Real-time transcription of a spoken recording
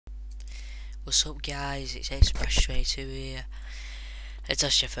What's up guys, it's Express22 here. It's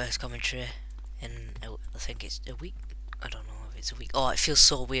just your first commentary in, I think it's a week. I don't know if it's a week. Oh, it feels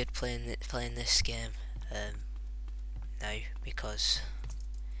so weird playing this game now, because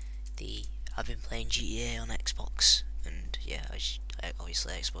I've been playing GTA on Xbox, and yeah,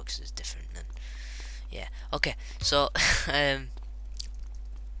 obviously Xbox is different, and yeah. Okay, so I'm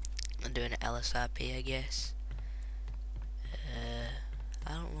doing an LSRP, I guess.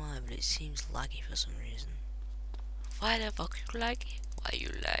 I don't know why, but it seems laggy for some reason. Why the fuck you laggy? Why you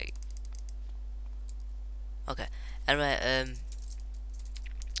lag? Okay. Anyway,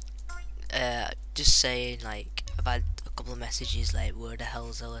 just saying, like, I've had a couple of messages like, where the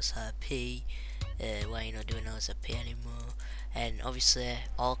hell's LSRP? Why you not doing LSRP anymore? And obviously,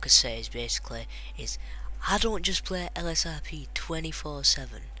 all I can say is basically I don't just play LSRP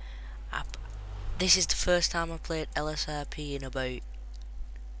 24/7. This is the first time I played LSRP in about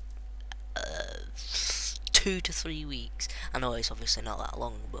 2 to 3 weeks. I know it's obviously not that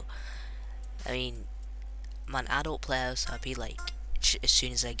long, but I mean, man, I don't play LSRP like as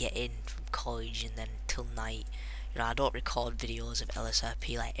soon as I get in from college and then till night. You know, I don't record videos of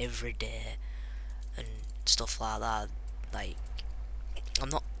LSRP like every day and stuff like that. Like, I'm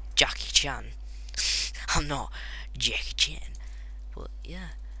not Jackie Chan. I'm not Jackie Chan. But yeah,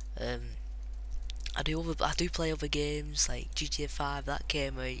 I do play other games like GTA 5. That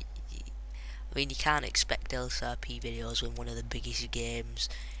came out. I mean, you can't expect LSRP videos when one of the biggest games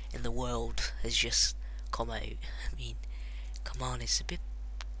in the world has just come out. I mean, come on, it's a bit,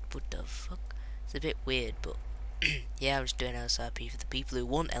 what the fuck? It's a bit weird, but yeah, I was doing LSRP for the people who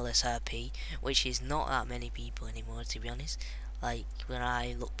want LSRP, which is not that many people anymore, to be honest. Like, when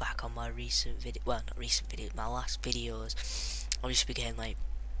I look back on my recent video, well, not recent video, my last videos, I used to be getting like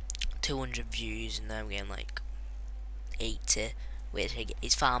 200 views, and now I'm getting like 80, which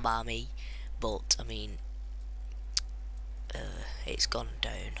is fine by me, but I mean, it's gone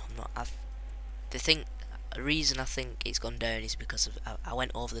down. The reason I think it's gone down is because I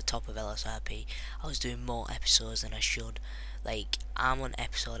went over the top of LSRP. I was doing more episodes than I should. Like, I'm on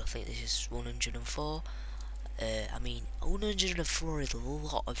episode, I think this is 104. I mean, 104 is a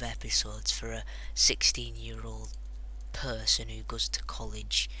lot of episodes for a 16-year-old person who goes to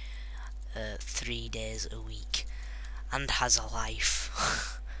college 3 days a week and has a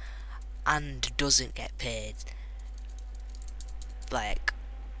life and doesn't get paid. Like,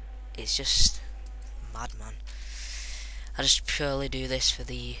 it's just mad, man. I just purely do this for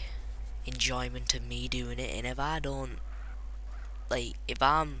the enjoyment of me doing it, and if I don't, like, if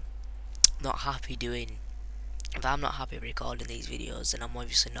I'm not happy recording these videos, then I'm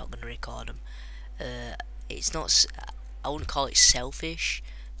obviously not going to record them. It's not, I wouldn't call it selfish,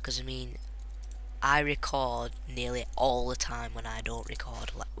 because I mean, I record nearly all the time when I don't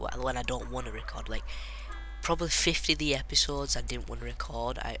record, like, when I don't want to record. Like, probably 50 of the episodes I didn't want to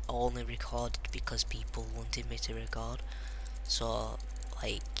record, I only recorded because people wanted me to record. So,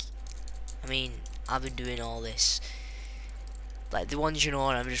 like, I mean, I've been doing all this, like the ones, you know,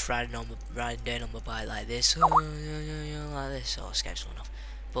 I'm just riding down on my bike like this, like this. Oh, scared someone off.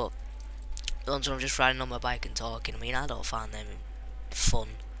 But the ones where I'm just riding on my bike and talking, I mean, I don't find them fun.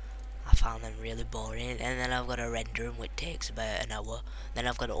 I found them really boring, and then I've got to render them, which takes about an hour. Then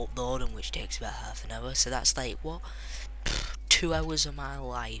I've got to upload them, which takes about half an hour. So that's like, what, 2 hours of my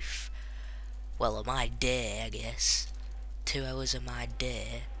life, well, of my day, I guess. 2 hours of my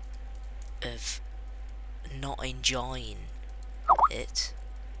day of not enjoying it,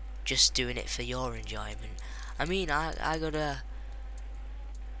 just doing it for your enjoyment. I mean,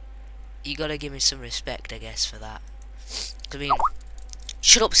 you gotta give me some respect, I guess, for that. I mean,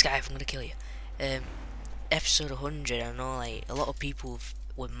 shut up, Skype, I'm gonna kill you. Episode 100, I know, like, a lot of people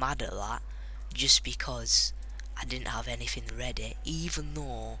were mad at that, just because I didn't have anything ready, even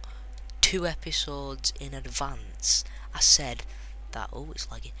though 2 episodes in advance, I said that, oh, it's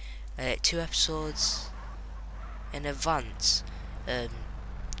laggy, 2 episodes in advance, I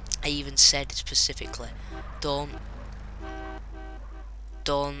even said specifically, don't,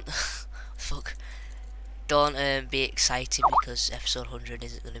 fuck, don't be excited because episode 100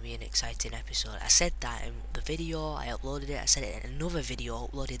 isn't going to be an exciting episode. I said that in the video, I uploaded it, I said it in another video, I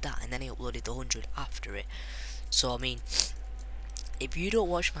uploaded that, and then I uploaded the 100 after it. So, I mean, if you don't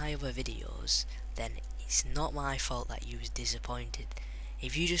watch my other videos, then it's not my fault that you was disappointed.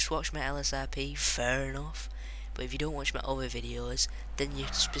 If you just watch my LSRP, fair enough. But if you don't watch my other videos, then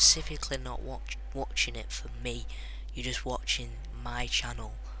you're specifically not watching it for me. You're just watching my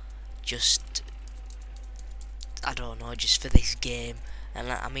channel. Just, I don't know, just for this game. And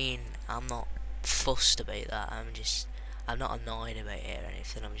I mean, I'm not fussed about that. I'm not annoyed about it or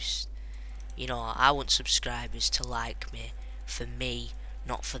anything. I'm just, You know, I want subscribers to like me for me,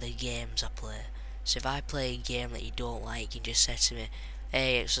 not for the games I play. So if I play a game that you don't like, you just say to me,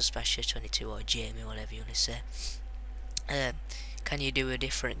 hey, it's a Special 22 or Jamie, whatever you want to say. Um, can you do a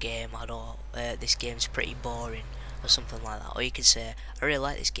different game? I know this game's pretty boring, or something like that. Or you can say, I really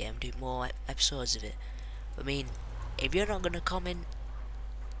like this game, do more episodes of it. I mean, if you're not gonna comment,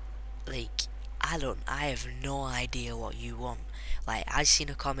 like, I have no idea what you want. Like, I seen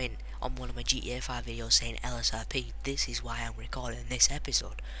a comment on one of my GTA 5 videos saying LSRP, this is why I'm recording this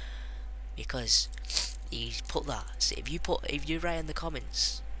episode. Because he's put that. So if you write in the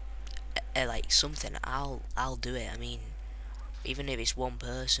comments like something, I'll do it. I mean, even if it's one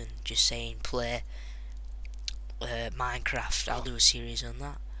person just saying play Minecraft, I'll do a series on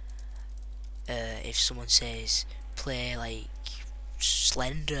that. If someone says play like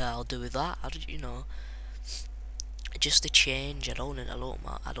Slender, I'll do that. You know, just a change. I don't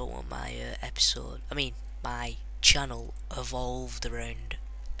want my episode. I mean, my channel evolved around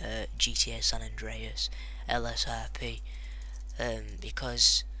GTA San Andreas, LSRP,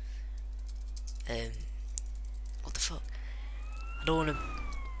 because what the fuck? I don't want to.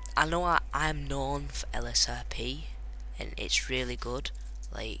 I know I'm known for LSRP, and it's really good.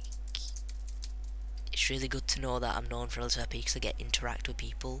 Like, it's really good to know that I'm known for LSRP because I get interact with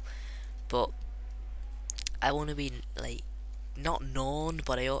people. But I want to be like not known,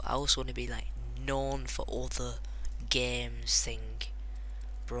 but I also want to be like known for other games thing.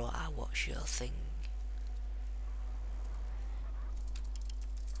 Bro, I watch your thing.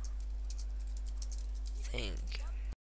 Thing.